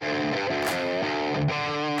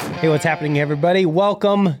Hey, what's happening, everybody?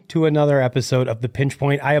 Welcome to another episode of The Pinch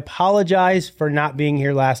Point. I apologize for not being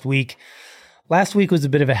here last week. Last week was a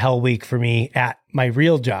bit of a hell week for me at my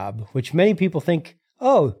real job, which many people think,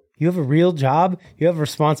 oh, you have a real job? You have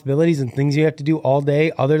responsibilities and things you have to do all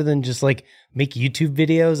day other than just like make YouTube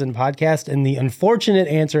videos and podcasts? And the unfortunate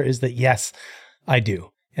answer is that yes, I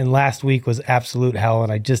do. And last week was absolute hell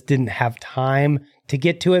and I just didn't have time to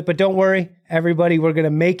get to it. But don't worry, everybody, we're going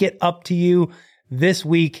to make it up to you this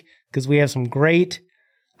week because we have some great,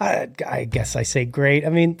 I guess I say great. I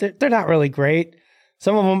mean, they're not really great.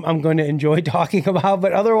 Some of them I'm going to enjoy talking about,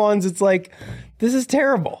 but other ones, it's like, this is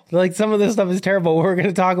terrible. Like some of this stuff is terrible. We're going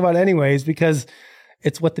to talk about anyways, because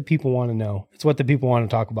it's what the people want to know. It's what the people want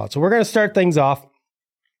to talk about. So we're going to start things off.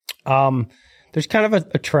 There's kind of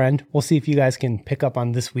a trend. We'll see if you guys can pick up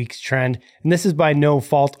on this week's trend. And this is by no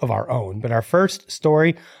fault of our own, but our first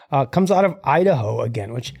story comes out of Idaho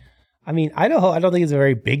again, which, I mean, Idaho, I don't think it's a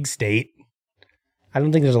very big state. I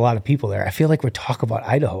don't think there's a lot of people there. I feel like we talk about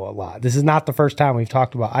Idaho a lot. This is not the first time we've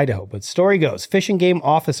talked about Idaho, but story goes, Fish and Game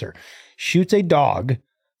officer shoots a dog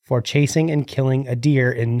for chasing and killing a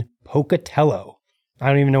deer in Pocatello. I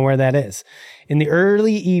don't even know where that is. In the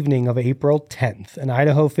early evening of April 10th, an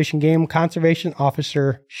Idaho Fish and Game conservation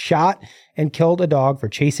officer shot and killed a dog for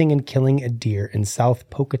chasing and killing a deer in South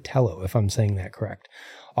Pocatello, if I'm saying that correct.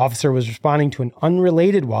 Officer was responding to an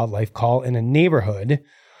unrelated wildlife call in a neighborhood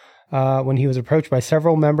when he was approached by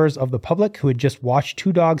several members of the public who had just watched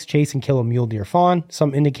two dogs chase and kill a mule deer fawn.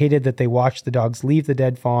 Some indicated that they watched the dogs leave the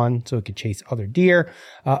dead fawn so it could chase other deer.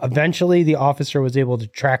 Eventually, the officer was able to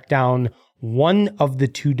track down one of the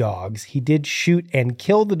two dogs. He did shoot and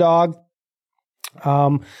kill the dog.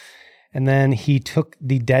 And then he took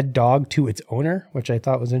the dead dog to its owner, which I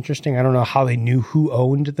thought was interesting. I don't know how they knew who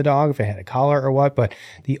owned the dog, if it had a collar or what, but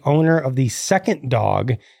the owner of the second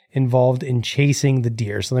dog involved in chasing the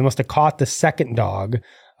deer. So they must have caught the second dog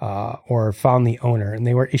or found the owner, and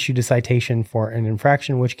they were issued a citation for an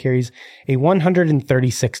infraction, which carries a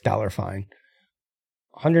 $136 fine.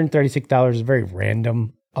 $136 is a very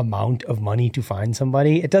random amount of money to find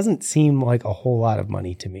somebody. It doesn't seem like a whole lot of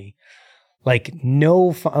money to me. Like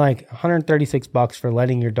like $136 for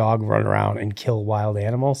letting your dog run around and kill wild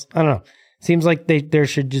animals. I don't know. Seems like there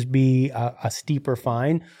should just be a steeper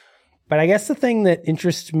fine. But I guess the thing that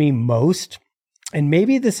interests me most, and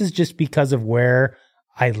maybe this is just because of where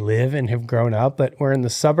I live and have grown up, but we're in the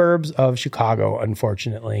suburbs of Chicago,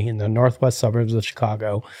 unfortunately, in the northwest suburbs of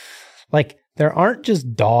Chicago. Like, there aren't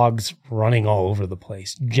just dogs running all over the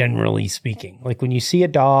place, generally speaking. Like when you see a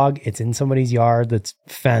dog, it's in somebody's yard that's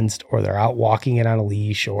fenced, or they're out walking it on a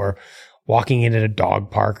leash or walking it at a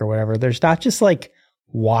dog park or whatever. There's not just like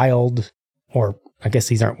wild, or I guess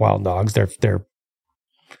these aren't wild dogs. They're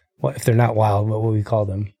well, if they're not wild, what would we call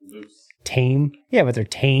them? Loose. Tame. Yeah, but they're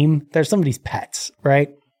tame. They're somebody's pets, right?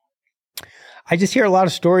 I just hear a lot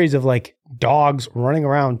of stories of like dogs running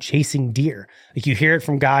around chasing deer. Like you hear it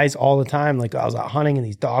from guys all the time. Like I was out hunting and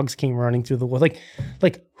these dogs came running through the woods.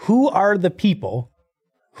 Like who are the people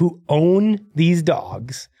who own these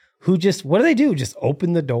dogs who just, what do? Just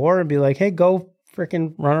open the door and be like, hey, go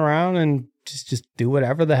freaking run around and just do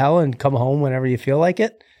whatever the hell and come home whenever you feel like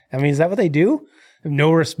it. I mean, is that what they do?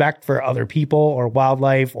 No respect for other people or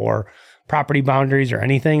wildlife or property boundaries or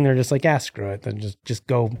anything. They're just like, screw it. Then just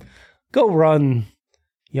go run,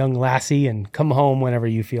 young lassie, and come home whenever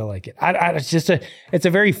you feel like it. It's a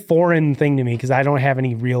very foreign thing to me because I don't have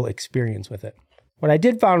any real experience with it. What I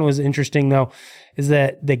did find was interesting though, is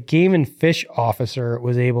that the game and fish officer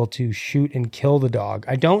was able to shoot and kill the dog.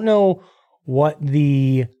 I don't know what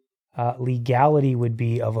the legality would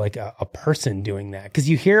be of like a person doing that. Because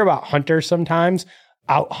you hear about hunters sometimes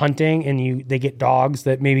out hunting and they get dogs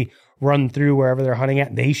that maybe run through wherever they're hunting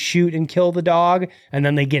at. They shoot and kill the dog and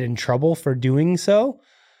then they get in trouble for doing so.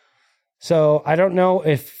 So I don't know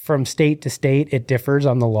if from state to state it differs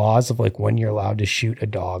on the laws of like when you're allowed to shoot a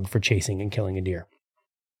dog for chasing and killing a deer.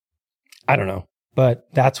 I don't know, but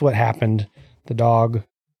that's what happened. The dog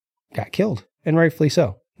got killed, and rightfully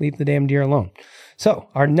so. Leave the damn deer alone. So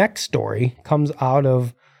our next story comes out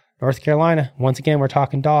of North Carolina. Once again, we're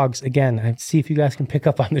talking dogs. Again, I see if you guys can pick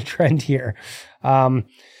up on the trend here.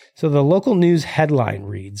 So the local news headline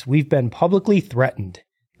reads, "We've been publicly threatened.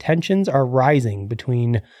 Tensions are rising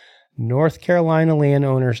between North Carolina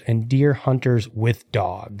landowners and deer hunters with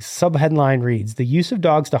dogs." Subheadline reads, "The use of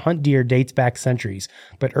dogs to hunt deer dates back centuries,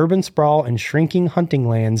 but urban sprawl and shrinking hunting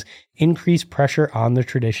lands increase pressure on the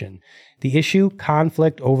tradition. The issue,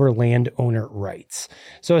 conflict over landowner rights."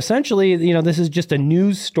 So essentially, this is just a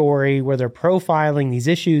news story where they're profiling these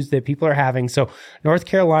issues that people are having. So North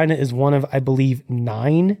Carolina is one of, I believe,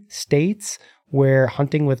 9 states where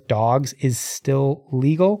hunting with dogs is still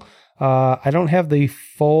legal. I don't have the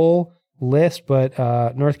full list, but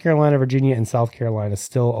North Carolina, Virginia, and South Carolina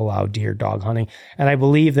still allow deer dog hunting. And I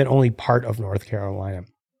believe that only part of North Carolina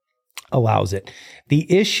allows it. The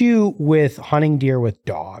issue with hunting deer with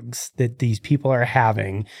dogs that these people are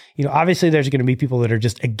having, obviously there's going to be people that are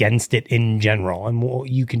just against it in general, and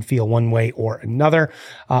you can feel one way or another.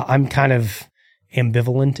 I'm kind of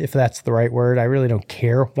ambivalent, if that's the right word. I really don't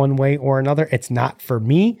care one way or another. It's not for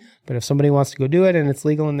me, but if somebody wants to go do it and it's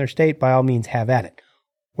legal in their state, by all means, have at it.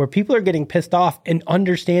 Where people are getting pissed off, and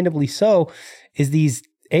understandably so, is these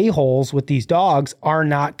a-holes with these dogs are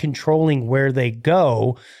not controlling where they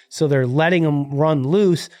go. So they're letting them run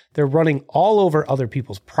loose. They're running all over other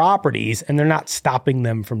people's properties, and they're not stopping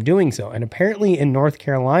them from doing so. And apparently in North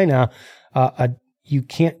Carolina, you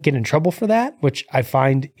can't get in trouble for that, which I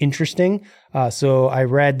find interesting. So I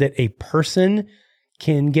read that a person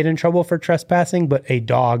can get in trouble for trespassing, but a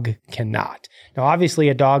dog cannot. Now, obviously,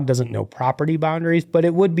 a dog doesn't know property boundaries, but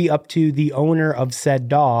it would be up to the owner of said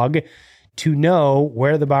dog to know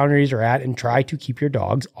where the boundaries are at and try to keep your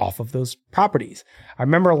dogs off of those properties. I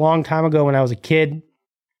remember a long time ago when I was a kid,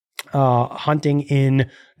 hunting in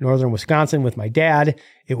northern Wisconsin with my dad.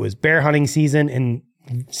 It was bear hunting season, and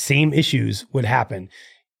same issues would happen.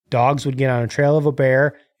 Dogs would get on a trail of a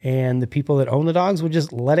bear, and the people that own the dogs would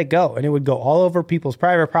just let it go. And it would go all over people's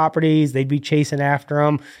private properties. They'd be chasing after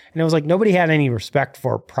them. And it was like nobody had any respect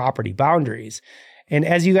for property boundaries. And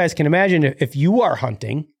as you guys can imagine, if you are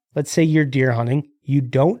hunting, let's say you're deer hunting, you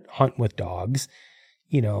don't hunt with dogs.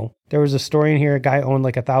 There was a story in here, a guy owned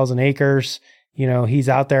like 1,000 acres. He's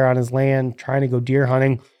out there on his land trying to go deer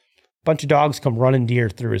hunting. Bunch of dogs come running deer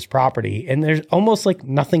through his property, and there's almost like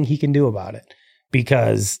nothing he can do about it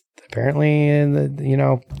because apparently,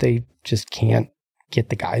 they just can't get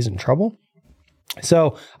the guys in trouble.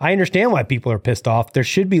 So I understand why people are pissed off. There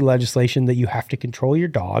should be legislation that you have to control your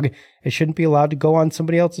dog. It shouldn't be allowed to go on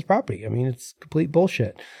somebody else's property. I mean, it's complete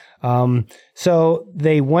bullshit. So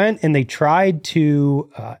they went and they tried to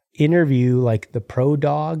interview like the pro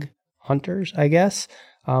dog hunters, I guess.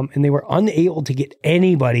 And they were unable to get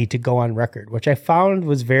anybody to go on record, which I found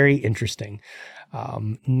was very interesting.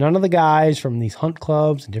 None of the guys from these hunt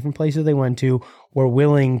clubs and different places they went to were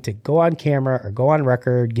willing to go on camera or go on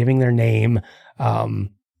record giving their name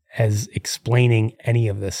as explaining any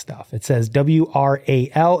of this stuff. It says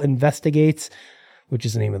WRAL Investigates, which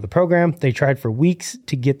is the name of the program. They tried for weeks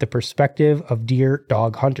to get the perspective of deer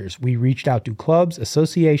dog hunters. We reached out to clubs,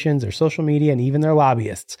 associations, their social media, and even their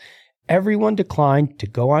lobbyists. Everyone declined to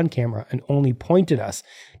go on camera and only pointed us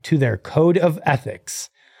to their code of ethics,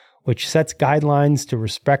 which sets guidelines to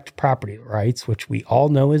respect property rights, which we all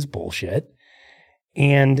know is bullshit,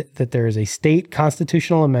 and that there is a state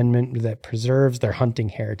constitutional amendment that preserves their hunting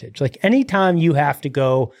heritage. Like anytime you have to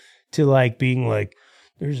go to like being like,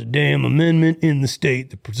 there's a damn amendment in the state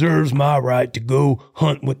that preserves my right to go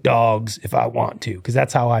hunt with dogs if I want to, because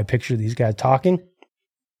that's how I picture these guys talking.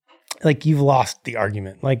 Like you've lost the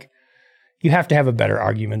argument. Like you have to have a better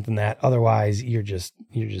argument than that. Otherwise, you're just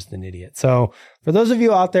an idiot. So for those of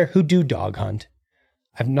you out there who do dog hunt,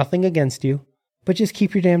 I have nothing against you, but just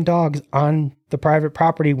keep your damn dogs on the private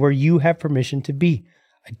property where you have permission to be.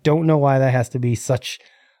 I don't know why that has to be such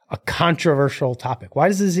a controversial topic. Why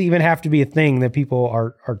does this even have to be a thing that people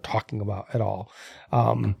are talking about at all?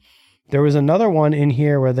 There was another one in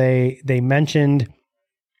here where they mentioned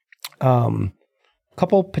a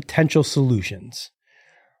couple potential solutions.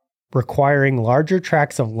 Requiring larger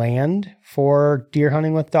tracts of land for deer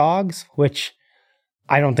hunting with dogs, which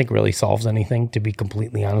I don't think really solves anything, to be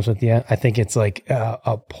completely honest with you. I think it's like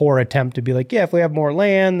a poor attempt to be like, yeah, if we have more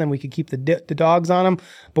land, then we could keep the dogs on them.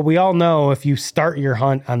 But we all know if you start your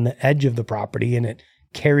hunt on the edge of the property and it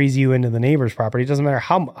carries you into the neighbor's property, it doesn't matter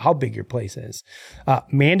how big your place is.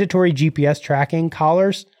 Mandatory GPS tracking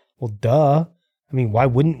collars. Well, duh. I mean, why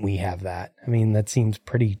wouldn't we have that? I mean, that seems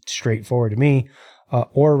pretty straightforward to me.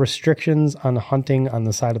 Or restrictions on hunting on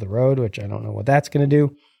the side of the road, which I don't know what that's going to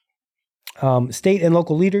do. State and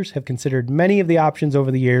local leaders have considered many of the options over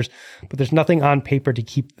the years, but there's nothing on paper to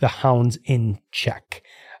keep the hounds in check.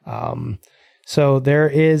 So there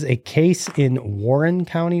is a case in Warren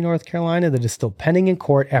County, North Carolina, that is still pending in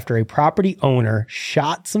court after a property owner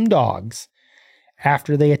shot some dogs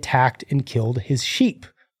after they attacked and killed his sheep.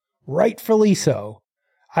 Rightfully so.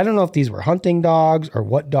 I don't know if these were hunting dogs or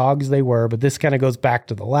what dogs they were, but this kind of goes back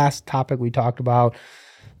to the last topic we talked about.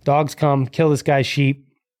 Dogs come, kill this guy's sheep.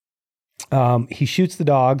 He shoots the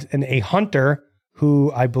dogs, and a hunter,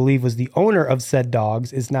 who I believe was the owner of said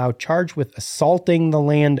dogs, is now charged with assaulting the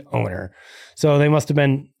landowner. So they must have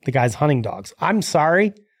been the guy's hunting dogs. I'm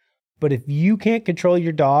sorry, But if you can't control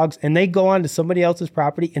your dogs and they go onto somebody else's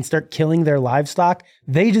property and start killing their livestock,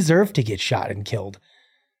 they deserve to get shot and killed.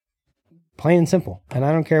 Plain and simple. And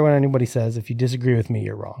I don't care what anybody says. If you disagree with me,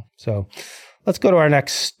 you're wrong. So let's go to our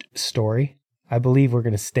next story. I believe we're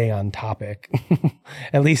going to stay on topic,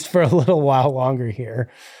 at least for a little while longer here.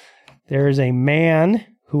 There is a man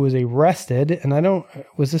who was arrested, and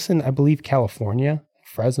was this in, I believe, California,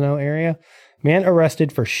 Fresno area? Man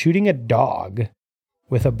arrested for shooting a dog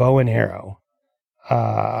with a bow and arrow.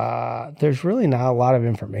 There's really not a lot of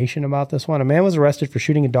information about this one. A man was arrested for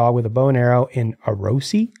shooting a dog with a bow and arrow in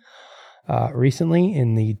Orosi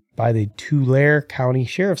recently by the Tulare County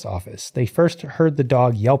Sheriff's Office. They first heard the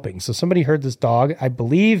dog yelping. So somebody heard this dog. I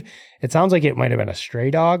believe it sounds like it might have been a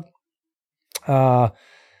stray dog.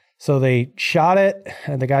 So they shot it,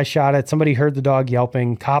 and the guy shot it. Somebody heard the dog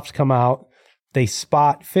yelping. Cops come out. They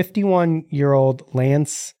spot 51-year-old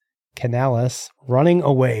Lance Canales running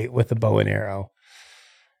away with a bow and arrow.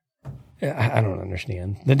 I don't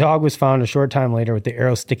understand. The dog was found a short time later with the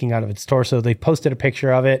arrow sticking out of its torso. They posted a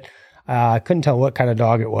picture of it. I couldn't tell what kind of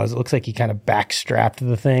dog it was. It looks like he kind of backstrapped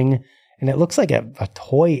the thing, and it looks like a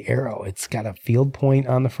toy arrow. It's got a field point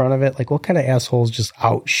on the front of it. Like, what kind of asshole's just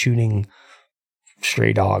out shooting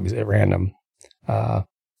stray dogs at random? I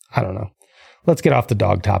don't know. Let's get off the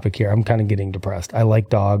dog topic here. I'm kind of getting depressed. I like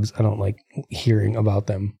dogs. I don't like hearing about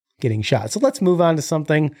them getting shot. So let's move on to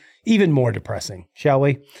something even more depressing, shall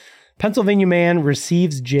we? Pennsylvania man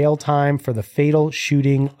receives jail time for the fatal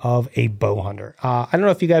shooting of a bow hunter. I don't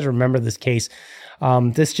know if you guys remember this case.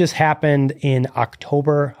 This just happened in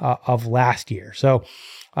October of last year. So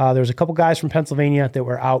there was a couple guys from Pennsylvania that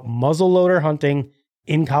were out muzzleloader hunting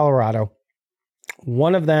in Colorado.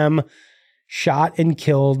 One of them shot and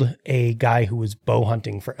killed a guy who was bow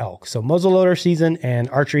hunting for elk. So muzzleloader season and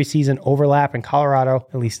archery season overlap in Colorado,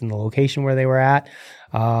 at least in the location where they were at.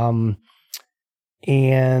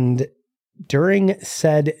 And during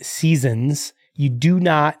said seasons, you do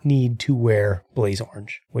not need to wear blaze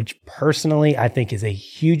orange, which personally I think is a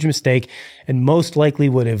huge mistake and most likely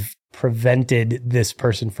would have prevented this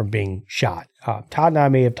person from being shot. Todd and I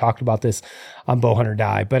may have talked about this on Bowhunter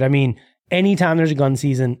Die, but I mean, anytime there's a gun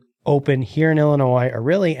season open here in Illinois, or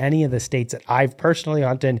really any of the states that I've personally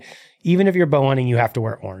hunted, even if you're bow hunting, you have to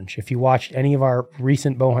wear orange. If you watched any of our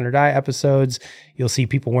recent Bowhunter Die episodes, you'll see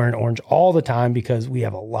people wearing orange all the time because we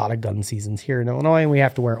have a lot of gun seasons here in Illinois and we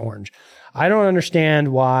have to wear orange. I don't understand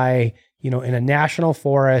why, in a national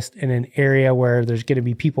forest, in an area where there's going to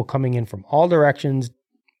be people coming in from all directions,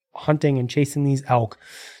 hunting and chasing these elk,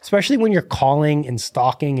 especially when you're calling and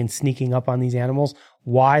stalking and sneaking up on these animals,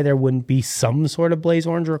 why there wouldn't be some sort of blaze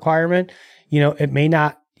orange requirement. It may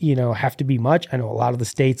not, have to be much. I know a lot of the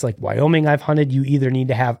states like Wyoming I've hunted, you either need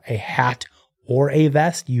to have a hat or a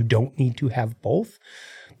vest. You don't need to have both.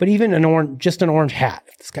 But even just an orange hat,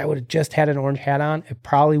 if this guy would have just had an orange hat on, it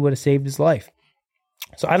probably would have saved his life.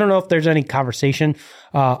 So I don't know if there's any conversation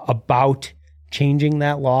about changing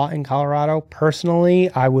that law in Colorado. Personally,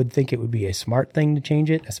 I would think it would be a smart thing to change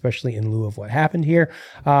it, especially in lieu of what happened here.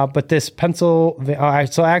 But this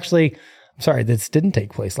this didn't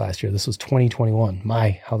take place last year. This was 2021.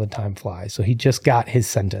 How the time flies. So he just got his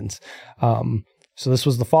sentence. So this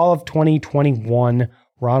was the fall of 2021.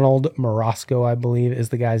 Ronald Morosco, I believe is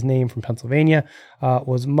the guy's name, from Pennsylvania,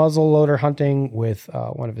 was muzzleloader hunting with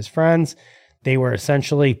one of his friends. They were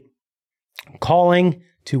essentially calling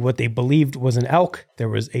to what they believed was an elk. There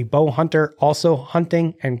was a bow hunter also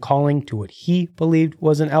hunting and calling to what he believed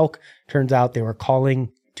was an elk. Turns out they were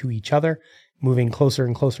calling to each other, moving closer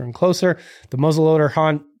and closer and closer. The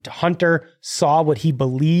muzzleloader hunter saw what he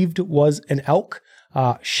believed was an elk,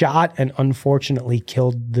 shot and unfortunately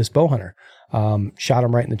killed this bow hunter. Shot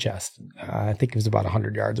him right in the chest. I think it was about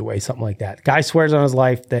 100 yards away, something like that. Guy swears on his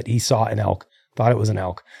life that he saw an elk, thought it was an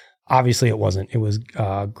elk. Obviously it wasn't. It was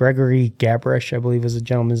Gregory Gabrish, I believe is the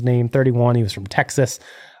gentleman's name, 31. He was from Texas.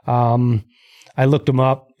 I looked him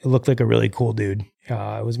up. It looked like a really cool dude. He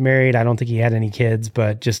was married. I don't think he had any kids,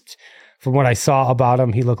 but just from what I saw about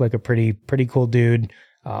him, he looked like a pretty cool dude.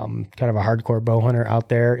 Kind of a hardcore bow hunter out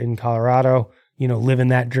there in Colorado, living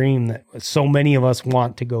that dream that so many of us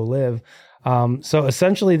want to go live. So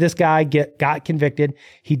essentially this guy got convicted.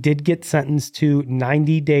 He did get sentenced to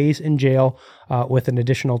 90 days in jail, with an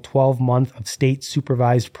additional 12 months of state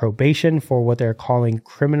supervised probation for what they're calling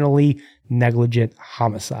criminally negligent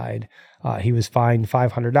homicide. He was fined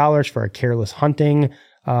 $500 for a careless hunting,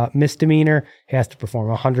 misdemeanor. He has to perform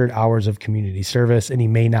 100 hours of community service, and he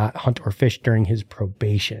may not hunt or fish during his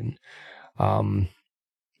probation. Man,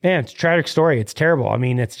 it's a tragic story. It's terrible. I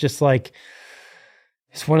mean, it's just like,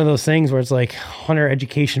 it's one of those things where it's like hunter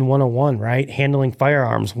education 101, right? Handling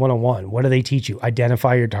firearms 101. What do they teach you?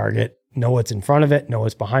 Identify your target, know what's in front of it, know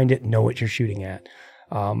what's behind it, know what you're shooting at.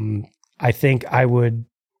 I think I would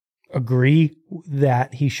agree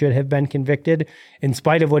that he should have been convicted in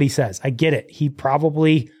spite of what he says. I get it. He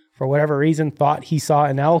probably, for whatever reason, thought he saw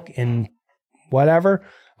an elk and whatever.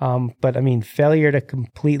 But I mean, failure to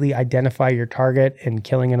completely identify your target and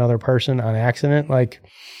killing another person on accident, like,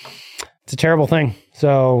 it's a terrible thing.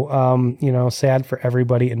 So, sad for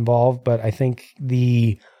everybody involved, but I think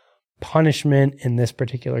the punishment in this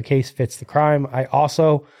particular case fits the crime. I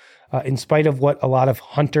also, in spite of what a lot of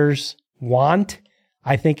hunters want,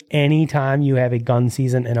 I think anytime you have a gun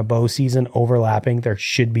season and a bow season overlapping, there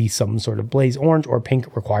should be some sort of blaze orange or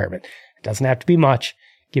pink requirement. It doesn't have to be much.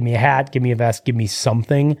 Give me a hat, give me a vest, give me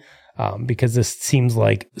something, because this seems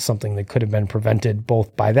like something that could have been prevented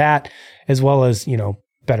both by that as well as,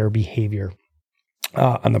 better behavior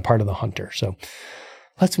on the part of the hunter. So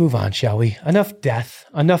let's move on, shall we? Enough death,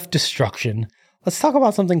 enough destruction. Let's talk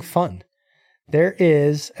about something fun. There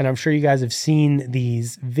is, and I'm sure you guys have seen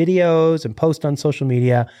these videos and posts on social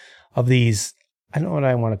media of these, I don't know what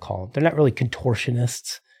I want to call them. They're not really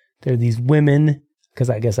contortionists. They're these women,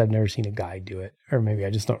 because I guess I've never seen a guy do it, or maybe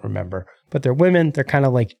I just don't remember. But they're women. They're kind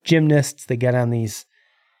of like gymnasts. They get on these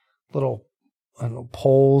little,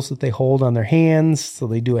 poles that they hold on their hands. So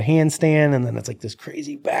they do a handstand, and then it's like this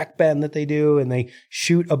crazy back bend that they do, and they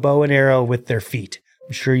shoot a bow and arrow with their feet.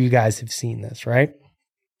 I'm sure you guys have seen this, right?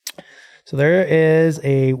 So there is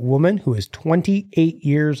a woman who is 28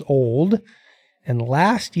 years old, and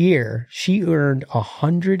last year she earned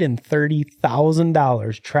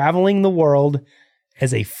 $130,000 traveling the world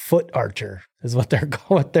as a foot archer, is what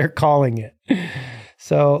they're calling it.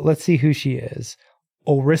 So let's see who she is.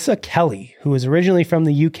 Orissa Kelly, who is originally from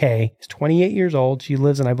the UK, is 28 years old. She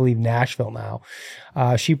lives in, I believe, Nashville now.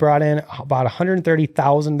 She brought in about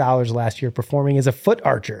 $130,000 last year performing as a foot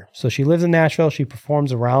archer. So she lives in Nashville. She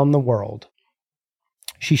performs around the world.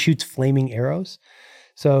 She shoots flaming arrows.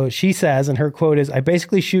 So she says, and her quote is, "I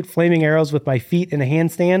basically shoot flaming arrows with my feet in a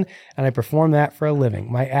handstand, and I perform that for a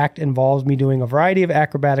living. My act involves me doing a variety of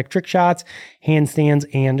acrobatic trick shots, handstands,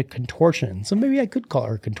 and contortion." So maybe I could call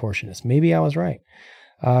her a contortionist. Maybe I was right.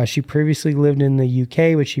 She previously lived in the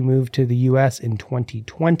UK, but she moved to the US in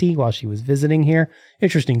 2020 while she was visiting here.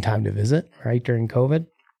 Interesting time to visit, right, during COVID.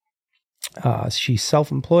 She's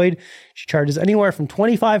self-employed. She charges anywhere from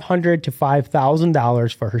 $2,500 to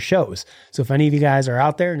 $5,000 for her shows. So if any of you guys are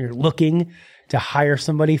out there and you're looking to hire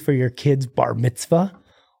somebody for your kid's bar mitzvah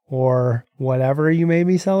or whatever you may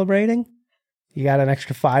be celebrating, you got an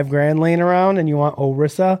extra $5,000 laying around and you want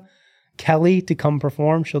Orissa Kelly to come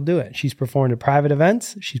perform, she'll do it. She's performed at private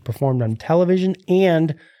events. She's performed on television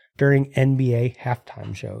and during NBA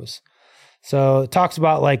halftime shows. So it talks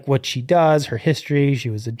about like what she does, her history. She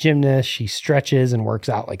was a gymnast. She stretches and works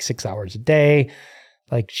out like 6 hours a day.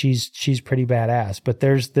 Like she's pretty badass. But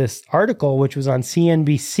there's this article which was on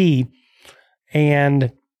CNBC,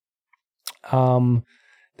 and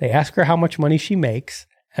they ask her how much money she makes,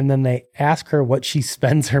 and then they ask her what she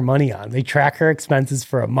spends her money on. They track her expenses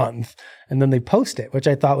for a month, and then they post it, which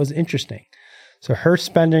I thought was interesting. So her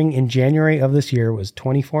spending in January of this year was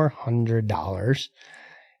 $2,400.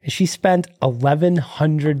 And she spent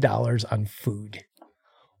 $1,100 on food.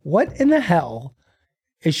 What in the hell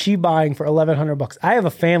is she buying for $1,100? I have a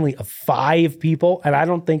family of 5 people, and I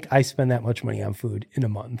don't think I spend that much money on food in a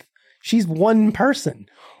month. She's one person.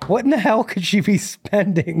 What in the hell could she be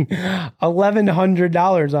spending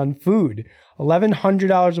 $1,100 on food?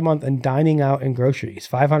 $1,100 a month on dining out and groceries.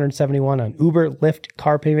 $571 on Uber, Lyft,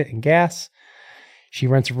 car payment, and gas. She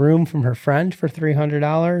rents a room from her friend for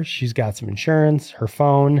 $300. She's got some insurance, her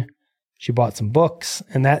phone. She bought some books,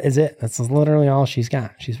 and that is it. That's literally all she's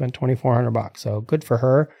got. She spent $2,400. So good for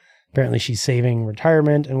her. Apparently she's saving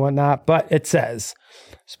retirement and whatnot. But it says,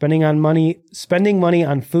 spending money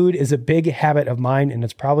on food is a big habit of mine, and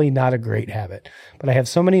it's probably not a great habit. But I have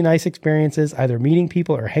so many nice experiences, either meeting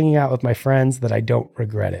people or hanging out with my friends, that I don't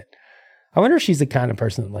regret it. I wonder if she's the kind of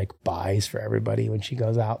person that like buys for everybody when she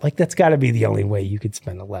goes out. Like that's got to be the only way you could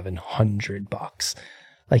spend $1,100.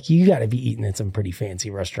 Like you got to be eating at some pretty fancy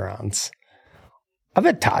restaurants. I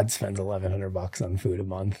bet Todd spends $1,100 on food a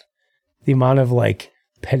month. The amount of like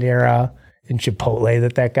Panera and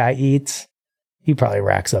Chipotle that guy eats, he probably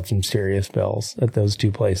racks up some serious bills at those 2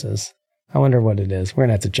 places. I wonder what it is. We're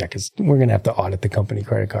gonna have to check we're gonna have to audit the company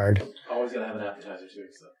credit card. Always gotta have an appetizer too.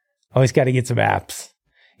 So. Always got to get some apps.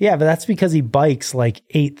 Yeah, but that's because he bikes like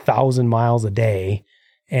 8,000 miles a day,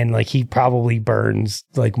 and like he probably burns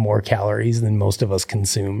like more calories than most of us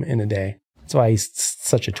consume in a day. That's why he's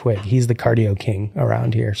such a twig. He's the cardio king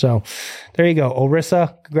around here. So there you go.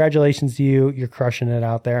 Orissa, congratulations to you. You're crushing it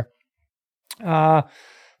out there.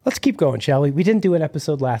 Let's keep going, shall we? We didn't do an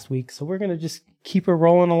episode last week, so we're going to just keep it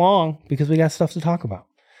rolling along because we got stuff to talk about.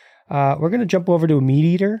 We're going to jump over to a Meat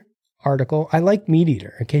Eater article. I like Meat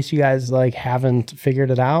Eater. In case you guys haven't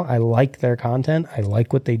figured it out, I like their content. I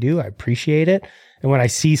like what they do. I appreciate it. And when I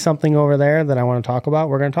see something over there that I want to talk about,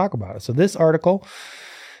 we're going to talk about it. So this article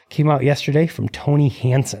came out yesterday from Tony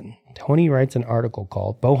Hansen. Tony writes an article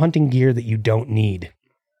called Bow Hunting Gear That You Don't Need.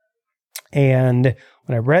 And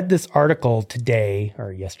when I read this article today,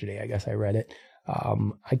 or yesterday, I guess I read it,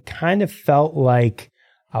 I kind of felt like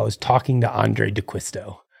I was talking to Andre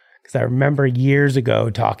DeQuisto. Because I remember years ago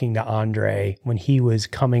talking to Andre when he was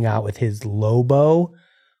coming out with his Lobo,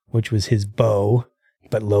 which was his bow,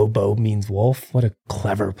 but Lobo means wolf. What a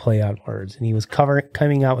clever play on words. And he was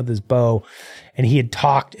coming out with his bow, and he had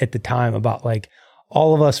talked at the time about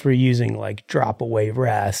all of us were using drop away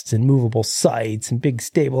rests and movable sights and big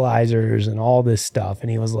stabilizers and all this stuff. And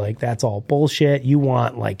he was like, that's all bullshit. You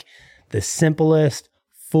want the simplest,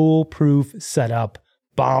 foolproof setup,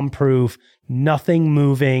 bomb-proof, nothing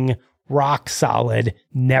moving, rock solid,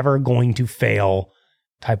 never going to fail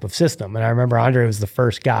type of system. And I remember Andre was the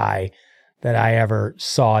first guy that I ever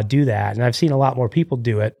saw do that. And I've seen a lot more people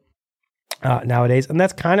do it nowadays. And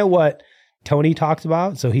that's kind of what Tony talks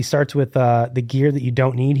about. So he starts with the gear that you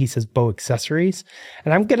don't need. He says bow accessories.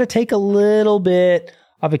 And I'm going to take a little bit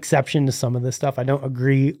of exception to some of this stuff. I don't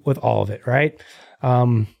agree with all of it, right?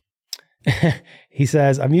 He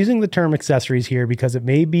says, I'm using the term accessories here because it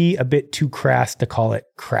may be a bit too crass to call it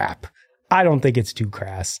crap. I don't think it's too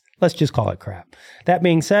crass. Let's just call it crap. That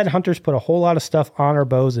being said, hunters put a whole lot of stuff on our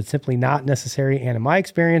bows that's simply not necessary, and in my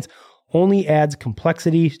experience, only adds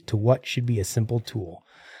complexity to what should be a simple tool.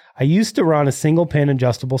 I used to run a single pin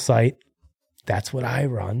adjustable sight. That's what I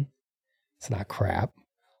run. It's not crap.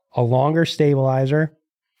 A longer stabilizer.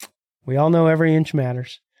 We all know every inch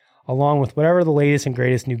matters. Along with whatever the latest and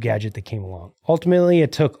greatest new gadget that came along. Ultimately,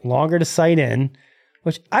 it took longer to sight in,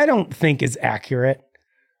 which I don't think is accurate.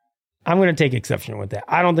 I'm going to take exception with that.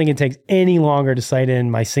 I don't think it takes any longer to sight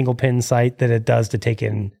in my single pin sight than it does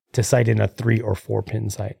to sight in a 3 or 4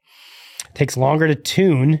 pin sight. It takes longer to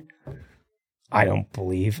tune. I don't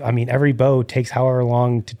believe. I mean, every bow takes however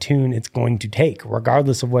long to tune it's going to take,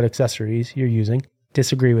 regardless of what accessories you're using.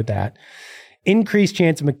 Disagree with that. Increased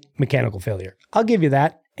chance of mechanical failure. I'll give you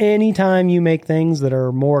that. Anytime you make things that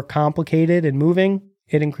are more complicated and moving,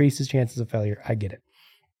 it increases chances of failure. I get it.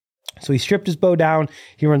 So he stripped his bow down.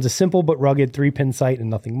 He runs a simple but rugged 3-pin sight and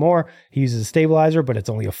nothing more. He uses a stabilizer, but it's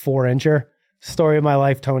only a 4-incher. Story of my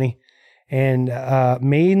life, Tony. And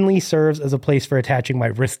mainly serves as a place for attaching my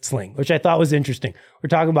wrist sling, which I thought was interesting. We're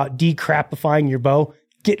talking about decrapifying your bow.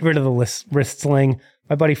 Get rid of the wrist sling.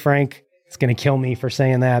 My buddy Frank is going to kill me for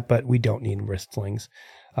saying that, but we don't need wrist slings.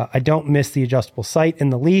 I don't miss the adjustable sight in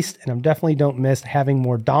the least, and I definitely don't miss having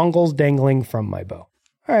more dongles dangling from my bow.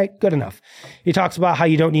 All right, good enough. He talks about how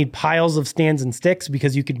you don't need piles of stands and sticks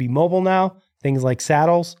because you can be mobile now, things like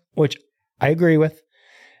saddles, which I agree with.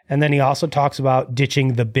 And then he also talks about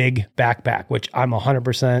ditching the big backpack, which I'm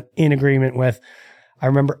 100% in agreement with. I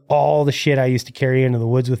remember all the shit I used to carry into the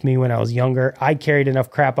woods with me when I was younger. I carried enough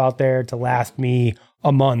crap out there to last me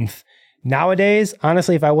a month. Nowadays,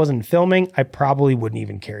 honestly, if I wasn't filming, I probably wouldn't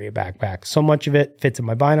even carry a backpack. So much of it fits in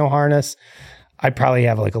my bino harness. I'd probably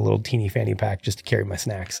have a little teeny fanny pack just to carry my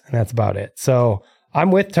snacks, and that's about it. So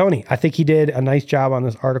I'm with Tony. I think he did a nice job on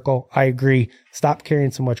this article. I agree. Stop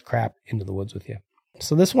carrying so much crap into the woods with you.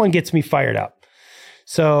 So this one gets me fired up.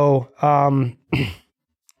 So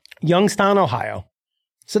Youngstown, Ohio.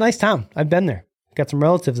 It's a nice town. I've been there. Got some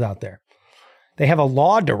relatives out there. They have a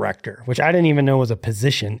law director, which I didn't even know was a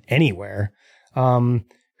position anywhere,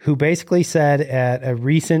 who basically said at a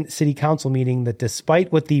recent city council meeting that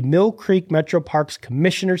despite what the Mill Creek Metro Parks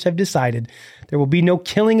commissioners have decided, there will be no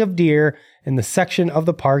killing of deer in the section of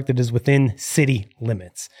the park that is within city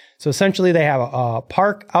limits. So essentially they have a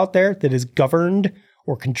park out there that is governed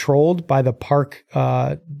or controlled by the park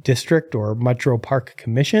district or Metro Park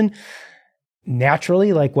Commission.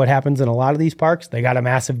 Naturally, like what happens in a lot of these parks, they got a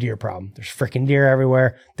massive deer problem. There's freaking deer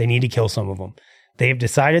everywhere. They need to kill some of them. They've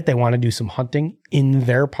decided they want to do some hunting in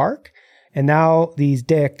their park. And now these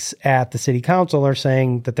dicks at the city council are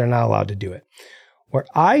saying that they're not allowed to do it. Where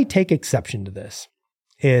I take exception to this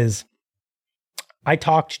is I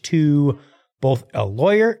talked to both a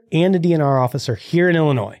lawyer and a DNR officer here in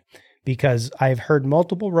Illinois because I've heard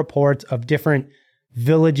multiple reports of different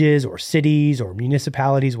villages or cities or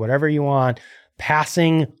municipalities, whatever you want,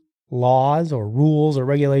 passing laws or rules or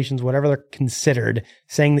regulations, whatever they're considered,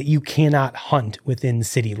 saying that you cannot hunt within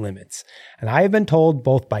city limits. And I have been told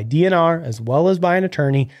both by DNR as well as by an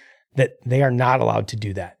attorney that they are not allowed to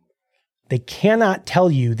do that. They cannot tell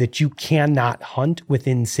you that you cannot hunt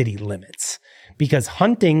within city limits because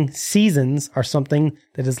hunting seasons are something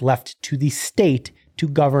that is left to the state to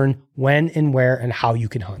govern when and where and how you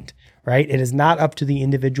can hunt, right? It is not up to the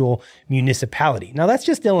individual municipality. Now, that's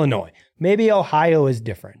just Illinois. Maybe Ohio is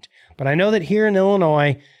different. But I know that here in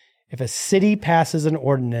Illinois, if a city passes an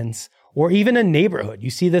ordinance or even a neighborhood, you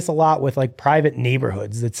see this a lot with like private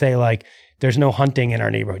neighborhoods that say like, there's no hunting in our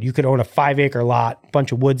neighborhood. You could own a 5-acre lot, a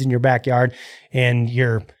bunch of woods in your backyard, and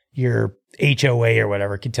your HOA or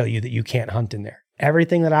whatever could tell you that you can't hunt in there.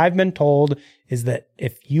 Everything that I've been told is that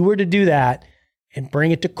if you were to do that and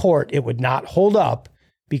bring it to court, it would not hold up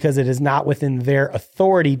because it is not within their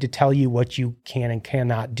authority to tell you what you can and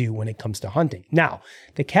cannot do when it comes to hunting. Now,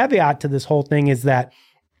 the caveat to this whole thing is that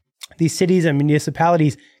these cities and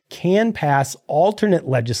municipalities can pass alternate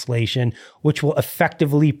legislation, which will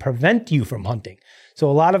effectively prevent you from hunting. So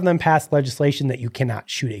a lot of them pass legislation that you cannot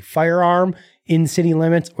shoot a firearm in city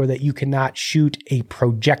limits or that you cannot shoot a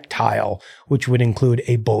projectile, which would include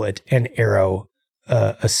a bullet, an arrow,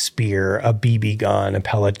 a spear, a BB gun, a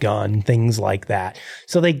pellet gun, things like that.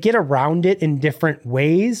 So they get around it in different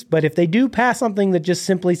ways. But if they do pass something that just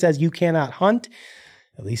simply says you cannot hunt,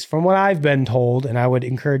 at least from what I've been told, and I would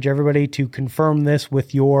encourage everybody to confirm this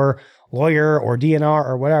with your lawyer or DNR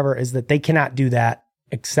or whatever, is that they cannot do that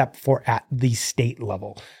except for at the state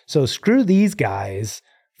level. So screw these guys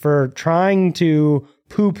for trying to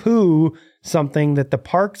poo-poo something that the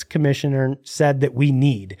Parks Commissioner said that we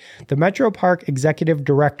need. The Metro Park Executive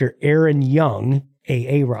Director, Aaron Young,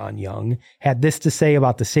 Aaron Young, had this to say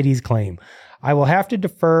about the city's claim. I will have to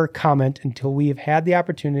defer comment until we have had the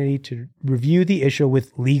opportunity to review the issue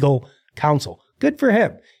with legal counsel. Good for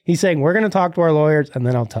him. He's saying, we're going to talk to our lawyers and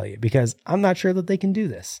then I'll tell you, because I'm not sure that they can do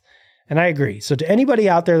this. And I agree. So to anybody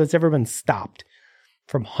out there that's ever been stopped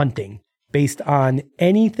from hunting based on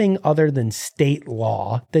anything other than state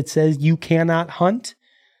law that says you cannot hunt,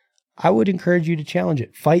 I would encourage you to challenge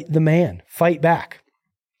it. Fight the man. Fight back.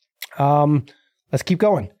 Let's keep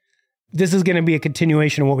going. This is going to be a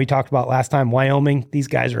continuation of what we talked about last time. Wyoming, these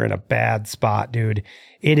guys are in a bad spot, dude.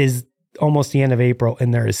 It is almost the end of April,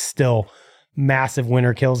 and there is still massive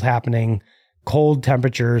winter kills happening, cold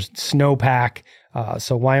temperatures, snowpack.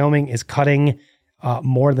 So Wyoming is cutting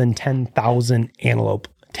more than 10,000 antelope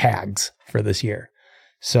tags for this year.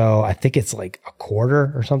 So I think it's like a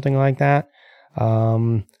quarter or something like that.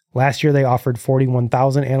 Last year, they offered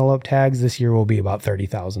 41,000 antelope tags. This year will be about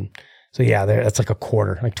 30,000. So yeah, that's like a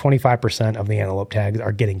quarter, like 25% of the antelope tags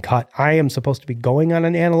are getting cut. I am supposed to be going on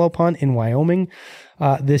an antelope hunt in Wyoming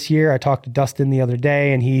this year. I talked to Dustin the other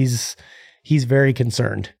day, and he's very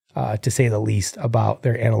concerned, to say the least, about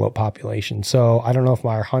their antelope population. So I don't know if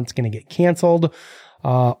our hunt's going to get canceled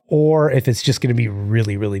or if it's just going to be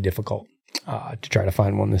really, really difficult to try to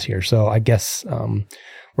find one this year. So I guess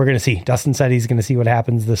we're going to see. Dustin said he's going to see what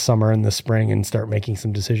happens this summer and this spring and start making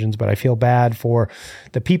some decisions. But I feel bad for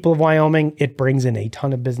the people of Wyoming. It brings in a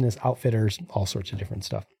ton of business, outfitters, all sorts of different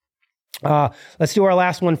stuff. Let's do our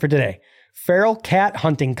last one for today. Feral cat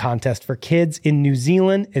hunting contest for kids in New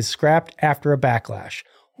Zealand is scrapped after a backlash.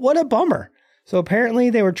 What a bummer. So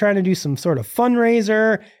apparently they were trying to do some sort of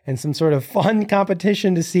fundraiser and some sort of fun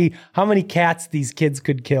competition to see how many cats these kids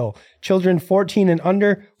could kill. Children 14 and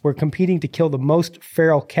under were competing to kill the most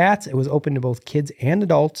feral cats. It was open to both kids and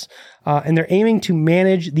adults, and they're aiming to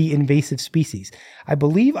manage the invasive species. I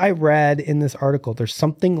believe I read in this article there's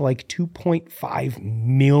something like 2.5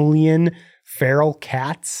 million feral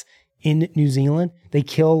cats in New Zealand. They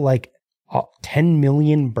kill like 10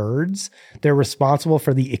 million birds. They're responsible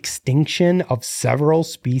for the extinction of several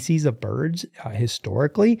species of birds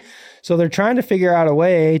historically. So they're trying to figure out a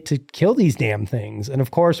way to kill these damn things. And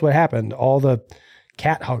of course, what happened? All the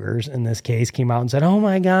cat huggers in this case came out and said, oh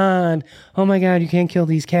my God, you can't kill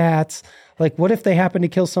these cats. Like, what if they happen to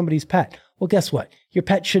kill somebody's pet? Well, guess what? Your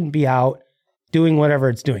pet shouldn't be out doing whatever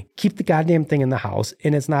it's doing. Keep the goddamn thing in the house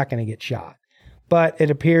and it's not going to get shot. But it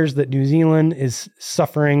appears that New Zealand is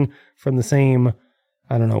suffering from the same,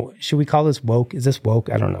 I don't know, should we call this woke? Is this woke?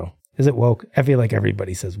 I don't know. Is it woke? I feel like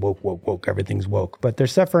everybody says woke, woke, woke. Everything's woke. But they're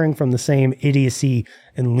suffering from the same idiocy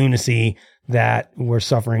and lunacy that we're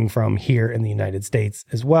suffering from here in the United States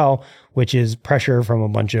as well, which is pressure from a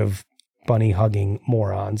bunch of bunny hugging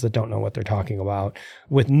morons that don't know what they're talking about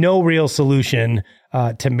with no real solution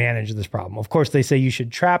to manage this problem. Of course, they say you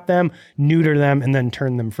should trap them, neuter them, and then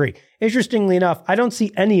turn them free. Interestingly enough, I don't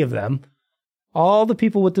see any of them. All the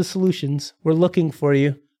people with the solutions, we're looking for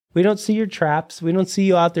you. We don't see your traps. We don't see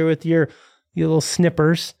you out there with your little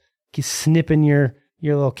snippers, snipping your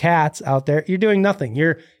little cats out there. You're doing nothing.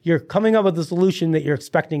 You're coming up with a solution that you're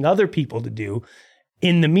expecting other people to do.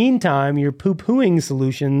 In the meantime, you're poo-pooing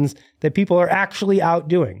solutions that people are actually out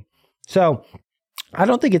doing. So I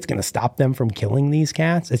don't think it's going to stop them from killing these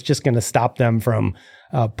cats. It's just going to stop them from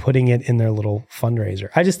putting it in their little fundraiser.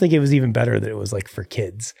 I just think it was even better that it was like for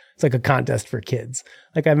kids. It's like a contest for kids.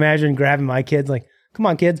 Like I imagine grabbing my kids, like, come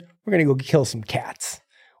on, kids, we're going to go kill some cats,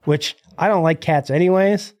 which I don't like cats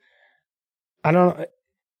anyways.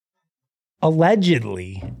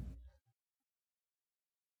 Allegedly,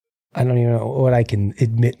 I don't even know what I can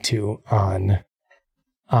admit to on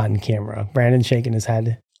camera. Brandon's shaking his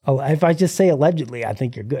head. If I just say allegedly, I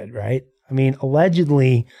think you're good, right? I mean,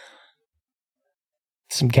 allegedly,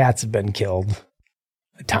 some cats have been killed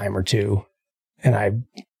a time or two, and I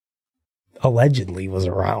allegedly was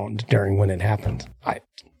around during when it happened.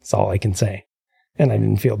 That's all I can say. And I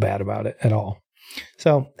didn't feel bad about it at all.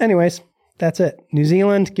 So anyways, that's it. New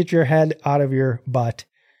Zealand, get your head out of your butt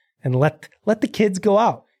and let the kids go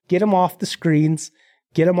out. Get them off the screens.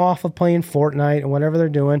 Get them off of playing Fortnite and whatever they're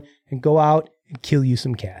doing and go out and kill you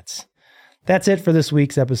some cats. That's it for this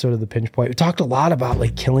week's episode of The Pinch Point. We talked a lot about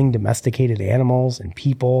like killing domesticated animals and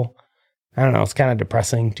people. I don't know. It's kind of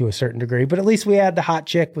depressing to a certain degree, but at least we had the hot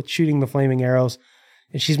chick with shooting the flaming arrows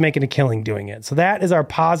and she's making a killing doing it. So that is our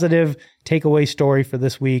positive takeaway story for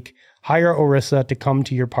this week. Hire Orissa to come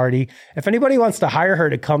to your party. If anybody wants to hire her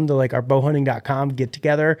to come to like our bowhunting.com get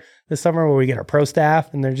together this summer where we get our pro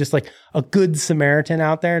staff and they're just like a good Samaritan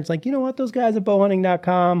out there. It's like, you know what? Those guys at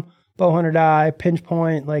bowhunting.com, Bowhunter Die, Pinch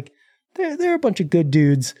Point, like they're a bunch of good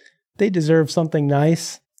dudes. They deserve something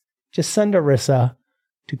nice. Just send Orissa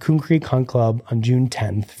to Coon Creek Hunt Club on June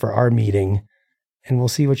 10th for our meeting and we'll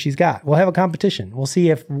see what she's got. We'll have a competition. We'll see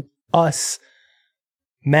if us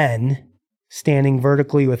men standing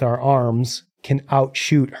vertically with our arms can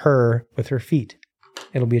outshoot her with her feet.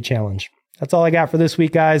 It'll be a challenge. That's all I got for this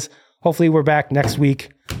week, guys. Hopefully we're back next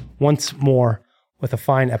week once more with a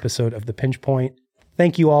fine episode of The Pinch Point.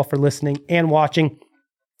 Thank you all for listening and watching.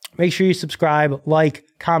 Make sure you subscribe, like,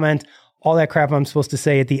 comment, all that crap I'm supposed to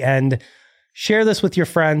say at the end. Share this with your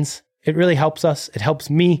friends. It really helps us. It helps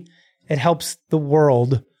me. It helps the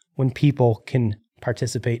world when people can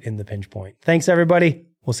participate in The Pinch Point. Thanks, everybody.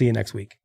 We'll see you next week.